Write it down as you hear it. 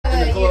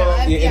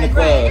you're in the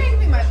club.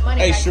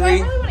 Hey,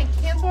 Sheree,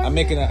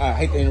 I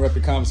hate to interrupt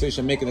the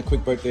conversation. I'm making a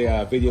quick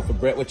birthday video for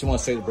Brett. What you want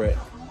to say to Brett?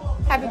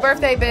 Happy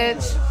birthday,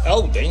 bitch.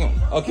 Oh, damn.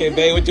 Okay,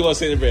 babe, what you want to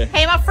say to Brett?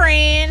 Hey, my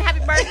friend. Happy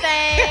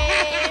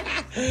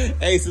birthday.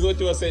 Hey, sis, what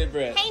you want to say to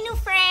Brett? Hey, new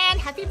friend.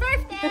 Happy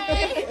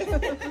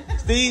birthday.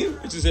 Steve,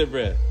 what you say to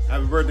Brett?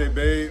 Happy birthday,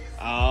 babe.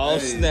 Oh,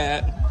 hey.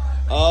 Snap.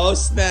 Oh,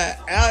 snap.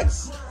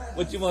 Alex,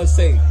 what you want to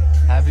say?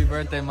 Happy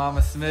birthday,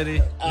 Mama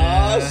Smitty.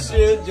 Oh,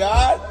 shoot,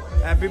 John.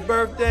 Happy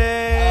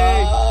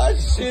birthday. Oh,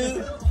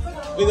 shoot.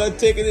 We're going to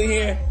take it in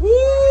here.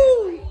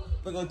 Woo.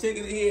 We're going to take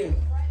it in here.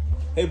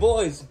 Hey,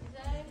 boys.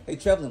 Hey,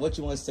 Trevlin, what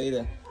you want to say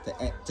to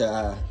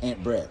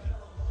Aunt Brett?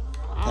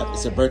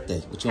 It's her birthday.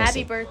 What you want to say?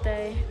 Happy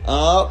birthday.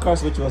 Oh,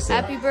 Carson, what you want to say?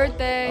 Happy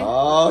birthday.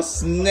 Oh,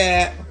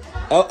 snap.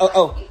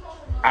 Oh.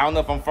 I don't know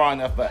if I'm far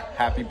enough, but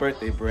happy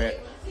birthday, Brett.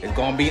 It's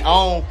going to be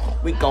on.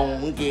 We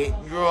going to get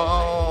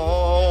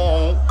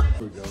drunk.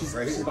 There's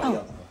cars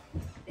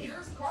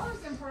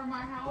in front of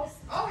my house.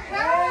 Oh,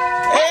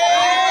 hey!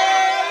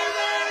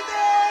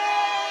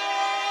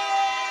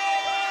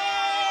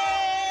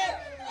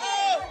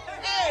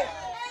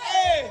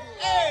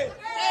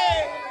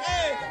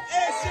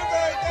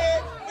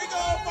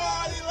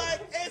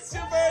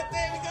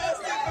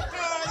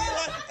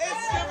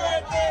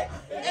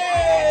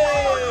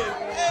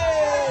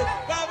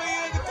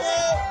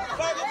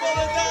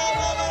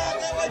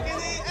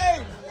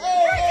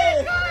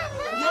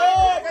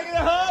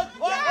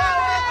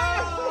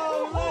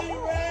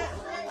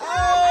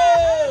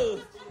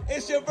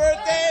 It's your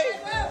birthday.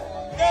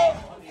 Go.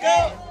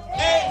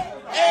 Hey.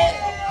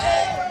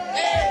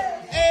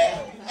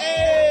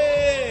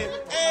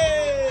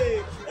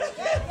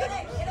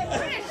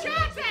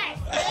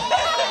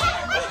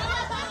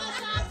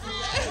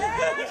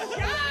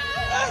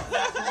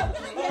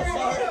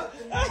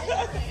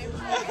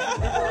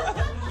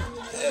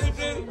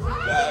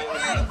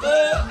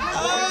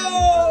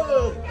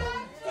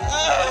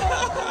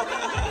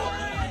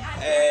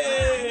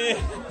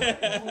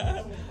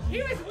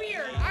 He was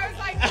weird. I was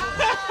like,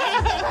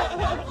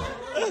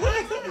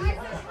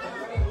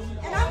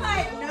 and I'm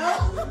like, no.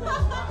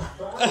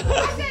 I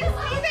said,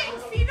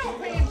 Steve don't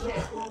plan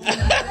shit.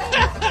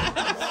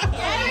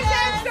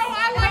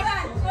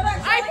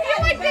 I feel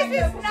like this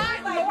is not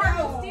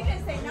normal. Steve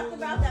didn't say nothing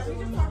about that. We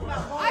just talked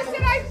about ball. I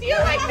said, I feel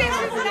like this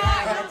is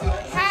not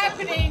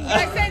happening. I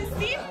said,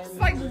 Steve's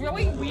like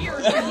really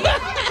weird. Like, he's not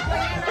a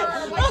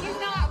planner. Like, he's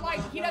not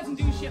like, he doesn't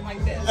do shit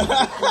like this.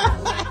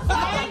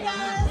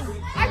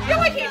 I feel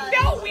like he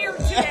felt weird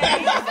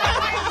today.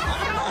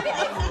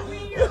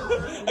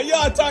 And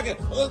y'all talking,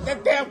 look,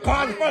 that damn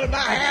car in front of my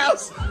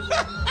house. I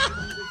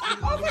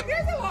was like,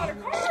 there's a lot of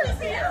cars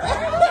here.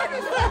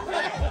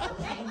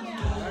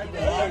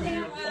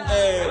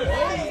 Hey.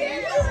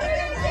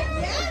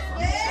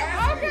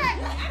 Okay.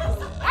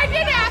 I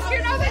did ask you,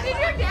 and I was like, did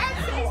your dad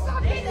say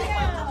something?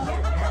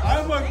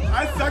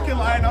 I second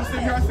line. I'm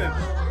sitting here. I said.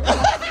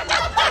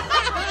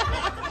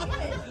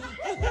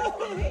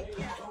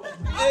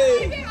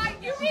 Hey.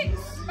 You didn't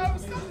smoke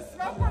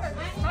one of the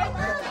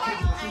smokers. I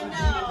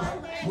know.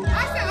 I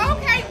said,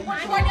 okay, what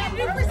do you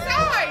do for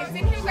size? And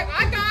he was like, I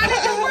got it.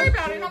 Don't worry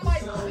about it. And I'm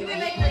like, you didn't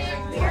make me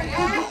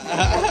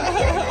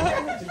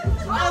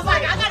I was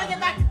like, I gotta get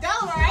back to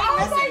Delaware. I ain't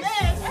missing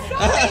this.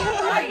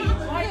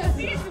 Like,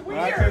 he's weird.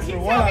 I said, for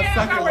one, I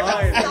second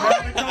line.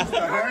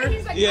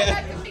 He's like, you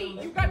got the meat.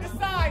 You got the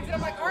sides. And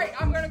I'm like, all right,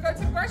 I'm going to go to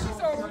the grocery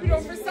store. We're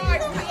going for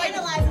sides. He's like,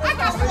 I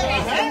got some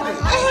meat.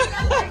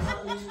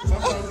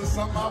 Sometimes it's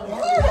something I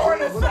want.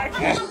 Hold on a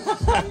second.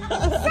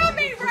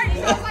 Something right. So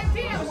I was like,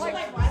 damn. Like,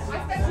 I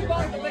spent too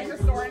long at the liquor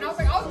store. And I was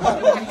like, I was going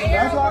to do my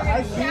hair. That's why I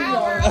see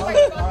shower. y'all. Like,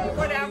 fucking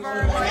whatever.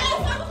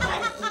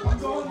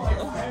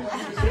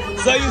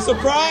 So you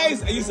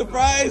surprised? Are you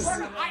surprised?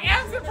 I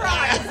am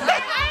surprised.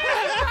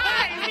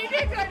 He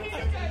did good.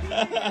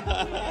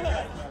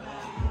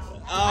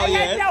 Oh, I yeah.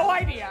 had no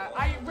idea.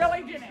 I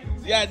really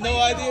didn't. You had no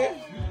idea?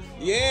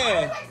 Yeah. I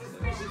was like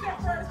suspicious at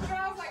first, but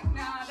I was like,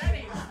 nah, that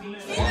ain't Steve.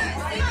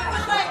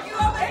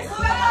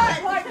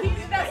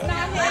 That's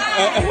not him.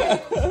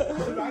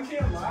 I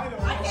can't lie to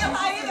him. I can't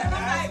lie either. I'm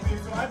like,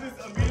 So I just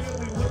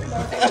immediately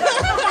look at him.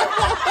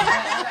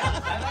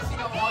 I'm actually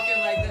gonna walk in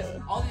like this.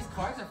 All these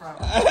cars are from.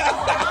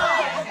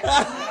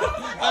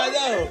 I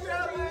know.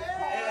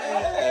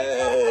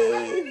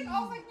 I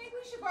was like, maybe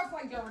we should both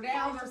like go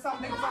down or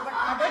something. So I was like,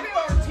 my birthday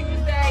was on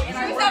Tuesday, and I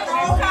worked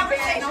on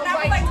Tuesday, and I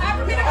was like, time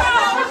for me to go.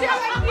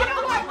 You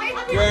know what?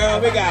 Maybe Girl,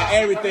 we got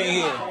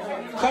everything here.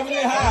 Coming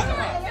in hot.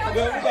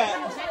 Girl, we got.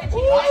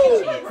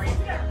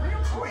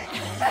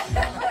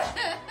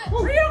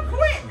 real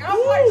quick. I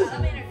was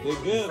like,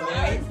 They're good, man.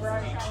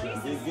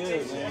 They're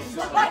good, man.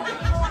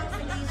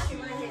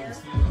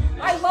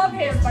 I love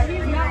him, but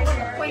he's not like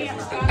a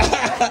plant.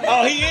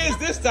 Oh, he is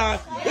this time.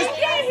 He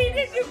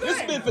did do good. This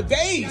has been for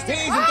days and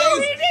days. Oh,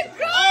 he did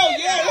good. Oh,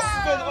 yeah, this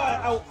has been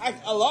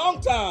a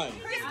long time.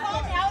 Chris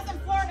called me. I was in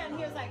Florida, and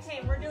he was like,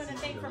 "Hey, we're doing a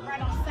thing for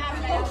Brett on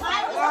Saturday." I was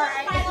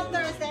like, on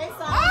Thursday,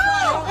 so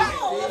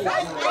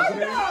that's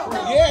good though.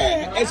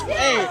 Yeah, it was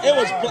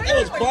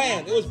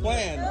planned. It was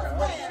planned.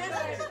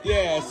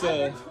 Yeah,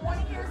 so.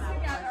 20 years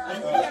together.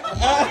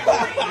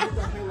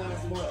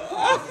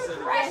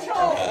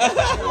 Threshold.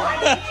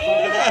 20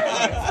 years.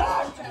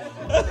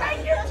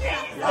 Thank you,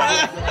 Jesus. I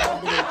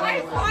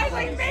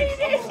finally made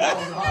it.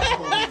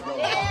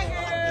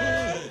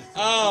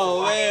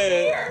 Oh, man.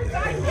 Years, I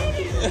made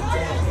it.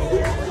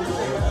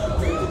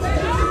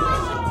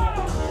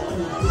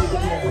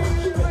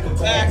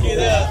 Back it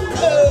up.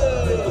 Oh.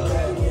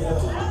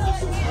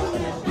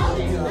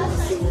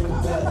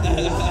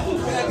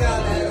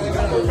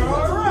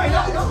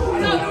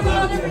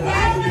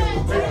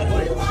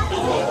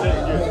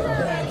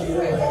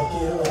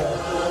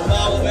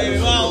 Wobble, baby,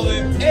 wobble,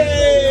 baby.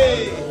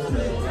 Hey!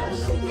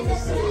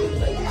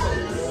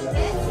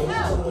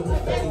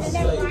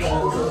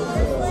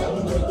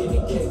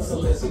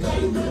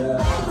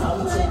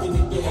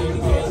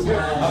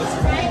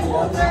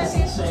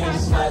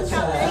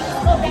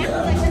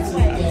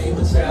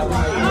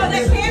 Oh, the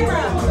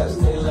camera.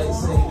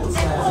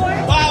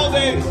 Wow,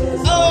 baby.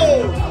 Oh!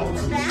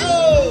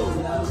 Oh!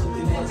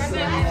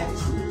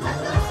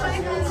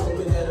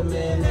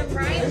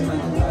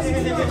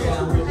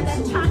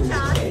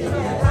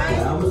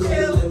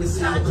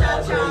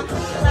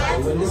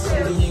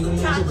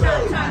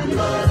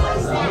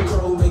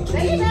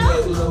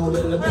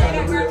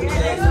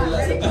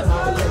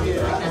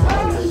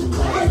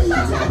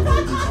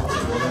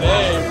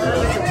 Hey,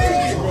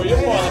 bro,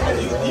 you're part,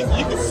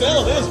 you can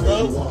sell this, bro.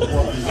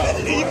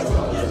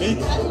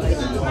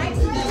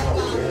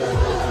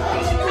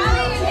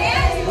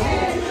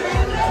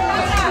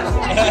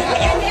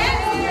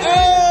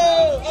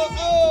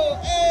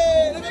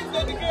 Hey, let me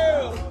fuck the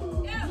girl.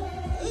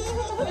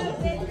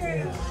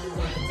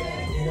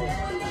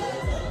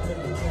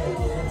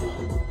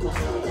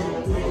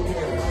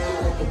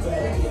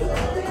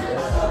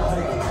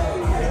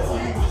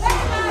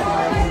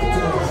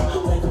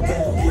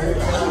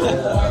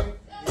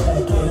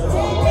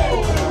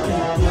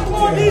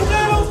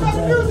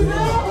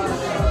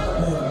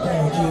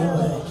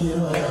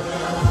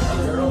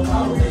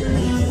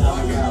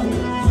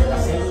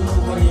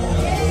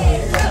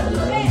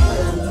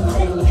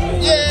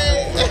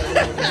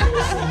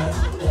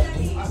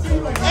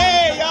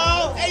 Hey,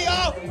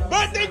 y'all,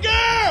 birthday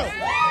girl!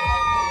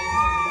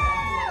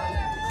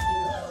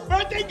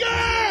 Birthday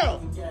girl!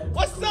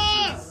 What's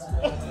up?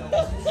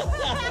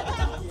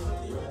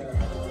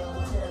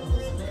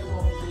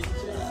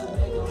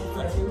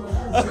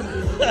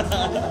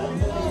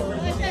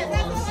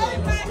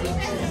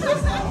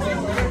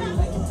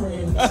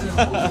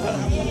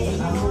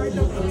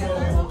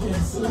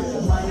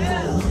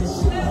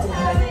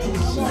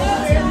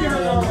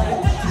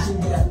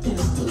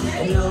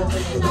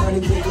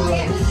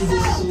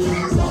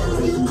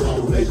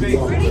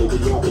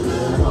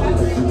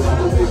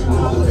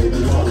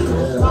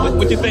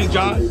 What you think,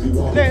 John?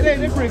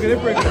 They're pretty good. They're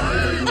pretty good.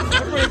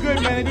 They're pretty good,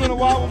 man. They're doing a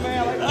wobble, man. I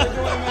like what they're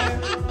doing, man.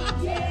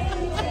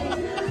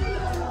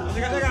 They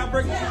gotta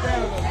break this shit down,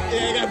 though.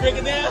 Yeah, you gotta break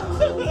it down.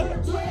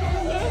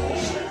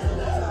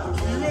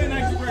 You really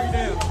nice to break it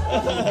down.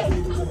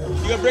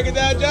 You gonna break it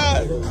down,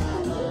 John?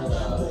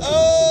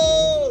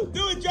 Oh,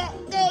 do it, John.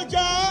 Go,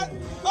 John.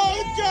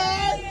 Oh,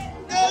 John.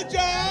 Go,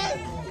 John.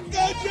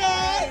 Go,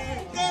 John.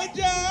 Go,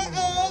 John.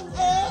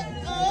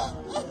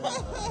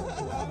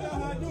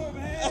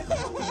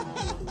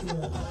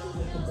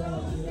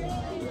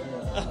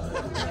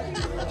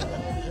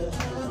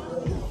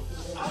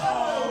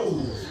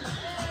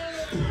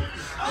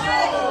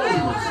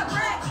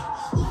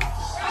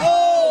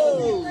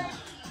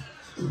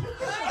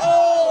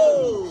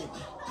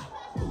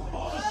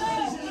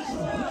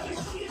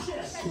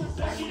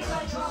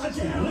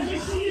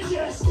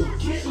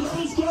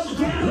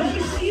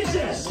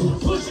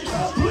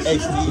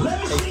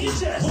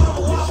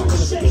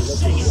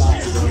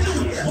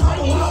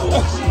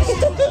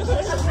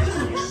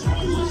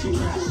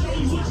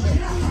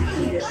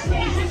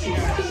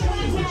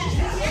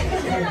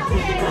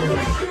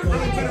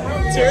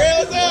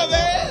 Terrell's up,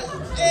 man.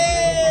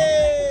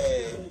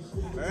 Hey,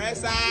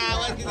 Marissa,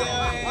 what you doing? I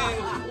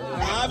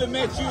haven't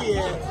met you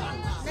yet.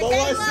 But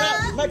what's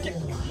up,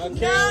 Michaela?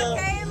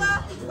 Kayla.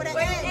 With an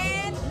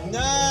N.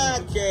 Nah,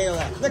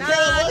 Kayla.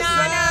 Michaela, what's up?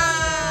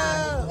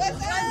 What's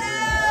up?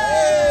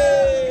 Hey.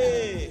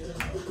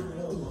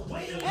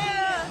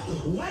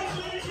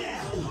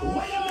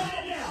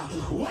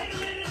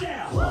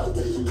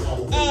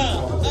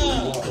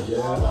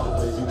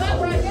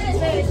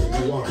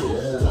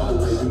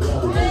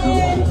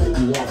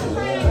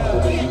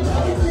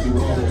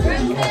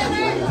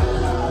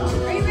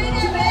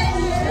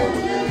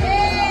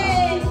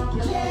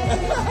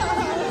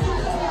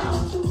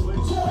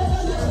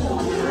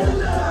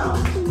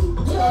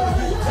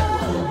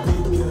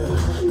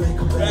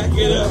 Back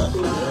it up.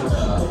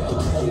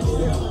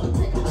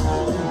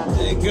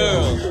 Hey,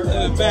 girl, let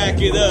me back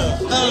it up.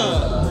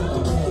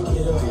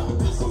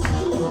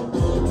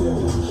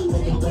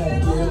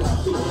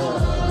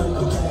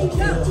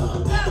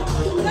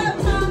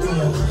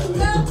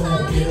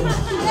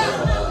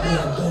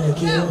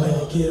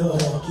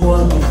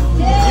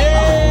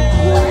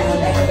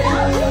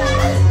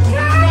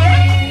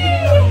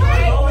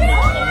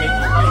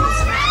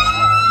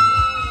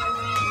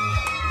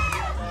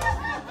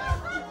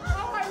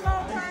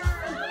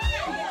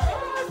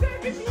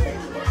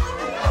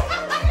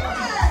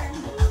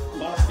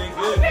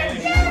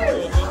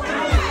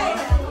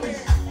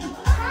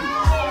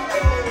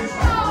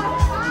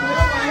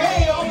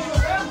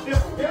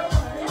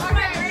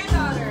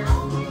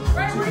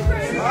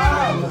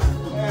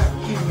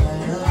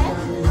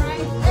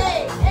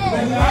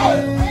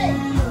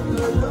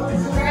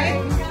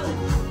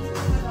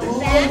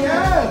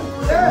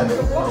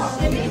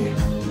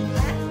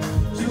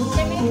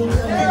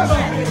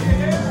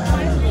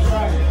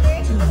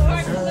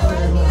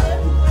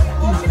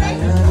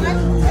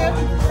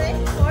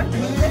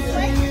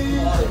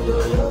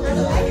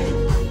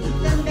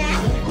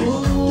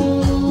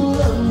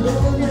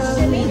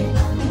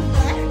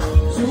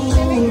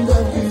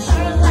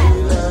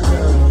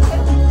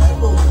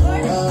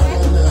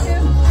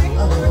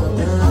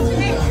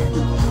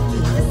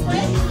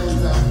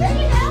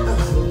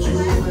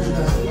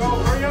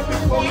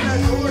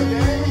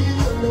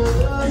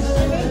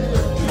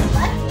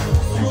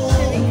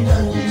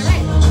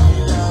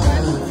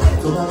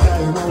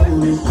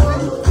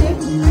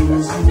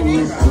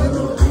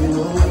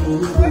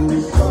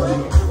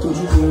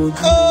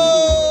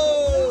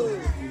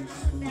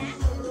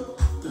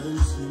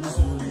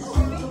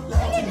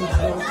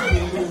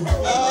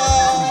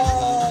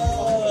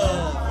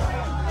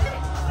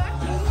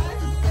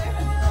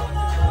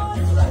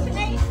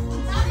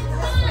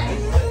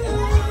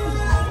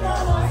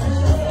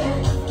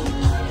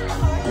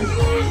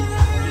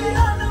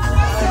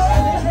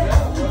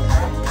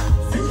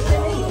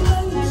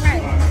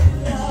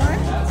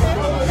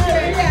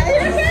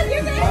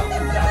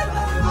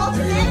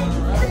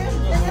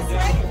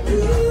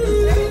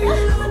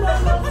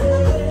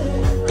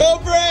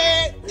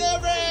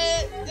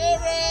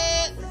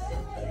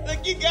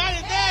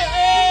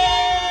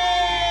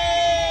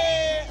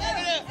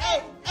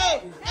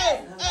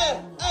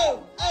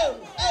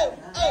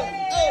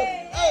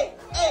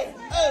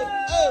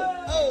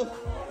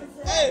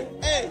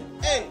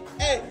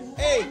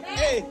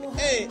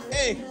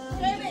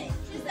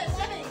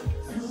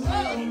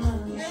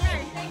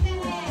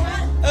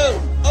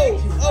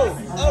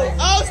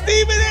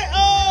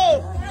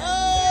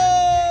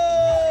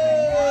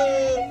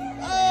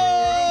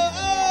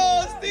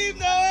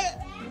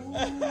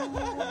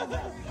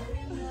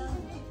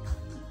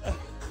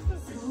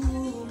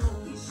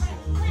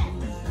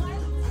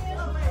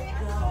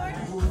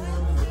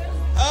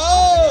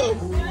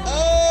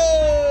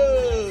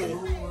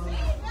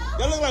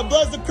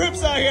 Bloods the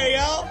Crips out here,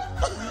 y'all.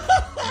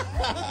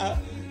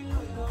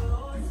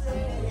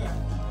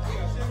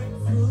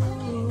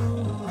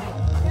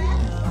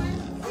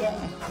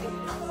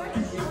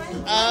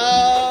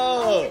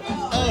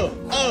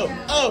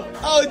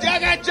 Oh, y'all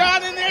got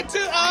John in there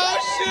too? Oh,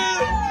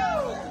 shoot.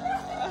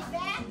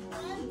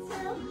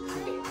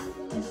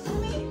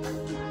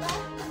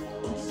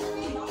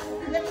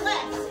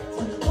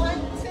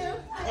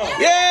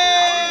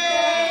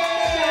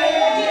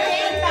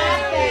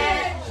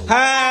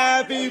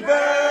 Happy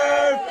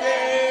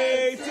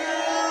birthday to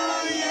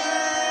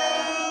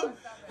you.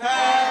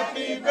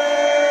 Happy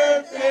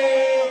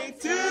birthday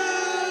to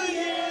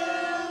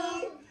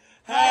you.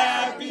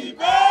 Happy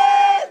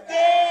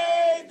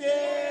birthday,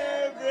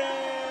 dear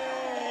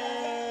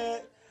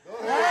Brett.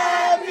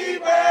 Happy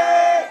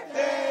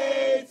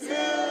birthday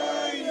to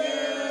you.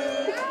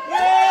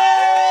 Yay!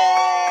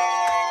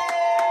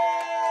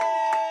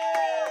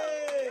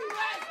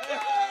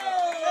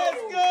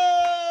 Let's go.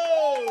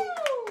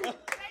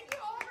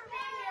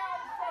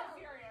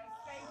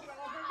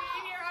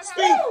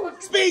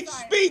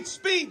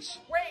 Speech.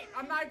 Wait,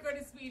 I'm not good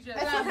at speeches.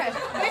 That's okay.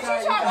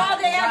 Bitch, you talk all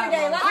day, every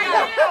day.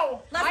 Let's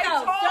go. Let's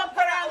go. Don't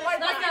put out, like,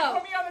 Let's you go.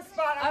 put me on the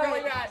spot. I'm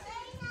really bad.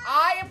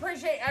 I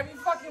appreciate every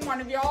fucking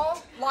one of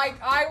y'all. Like,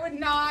 I would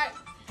not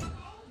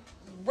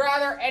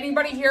rather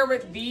anybody here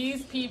with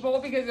these people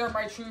because they're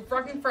my true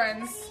fucking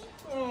friends.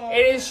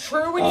 It is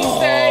true when you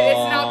said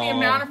it's not the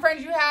amount of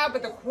friends you have,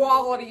 but the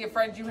quality of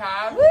friends you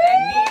have. And these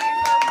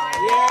are my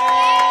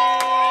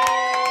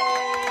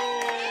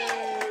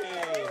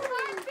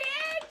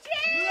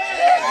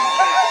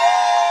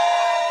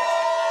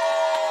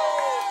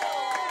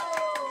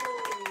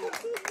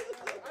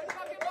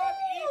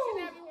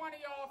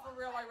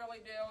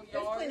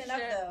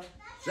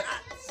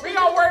we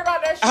don't worry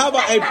about that shit. How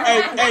about, hey,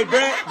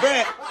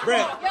 Brett.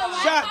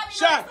 Shot.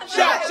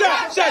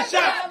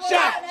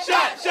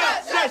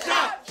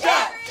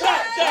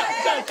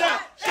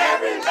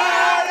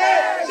 Everybody.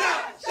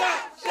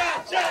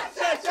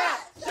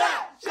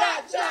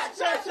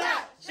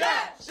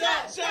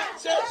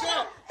 Shot.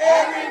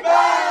 Everybody.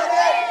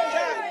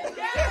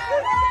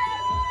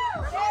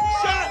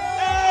 Shot.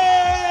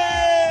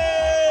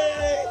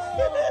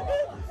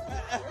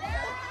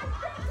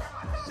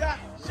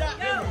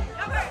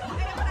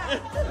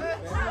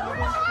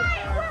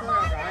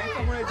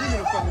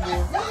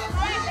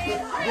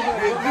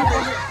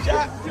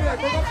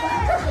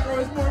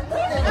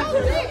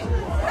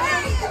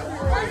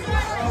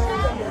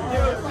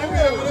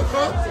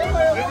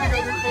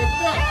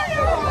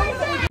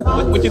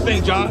 What you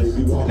think, John?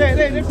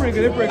 They're pretty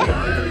good. They're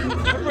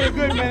pretty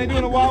good, man. They're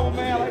doing a wobble,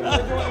 man. I like what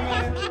they're doing.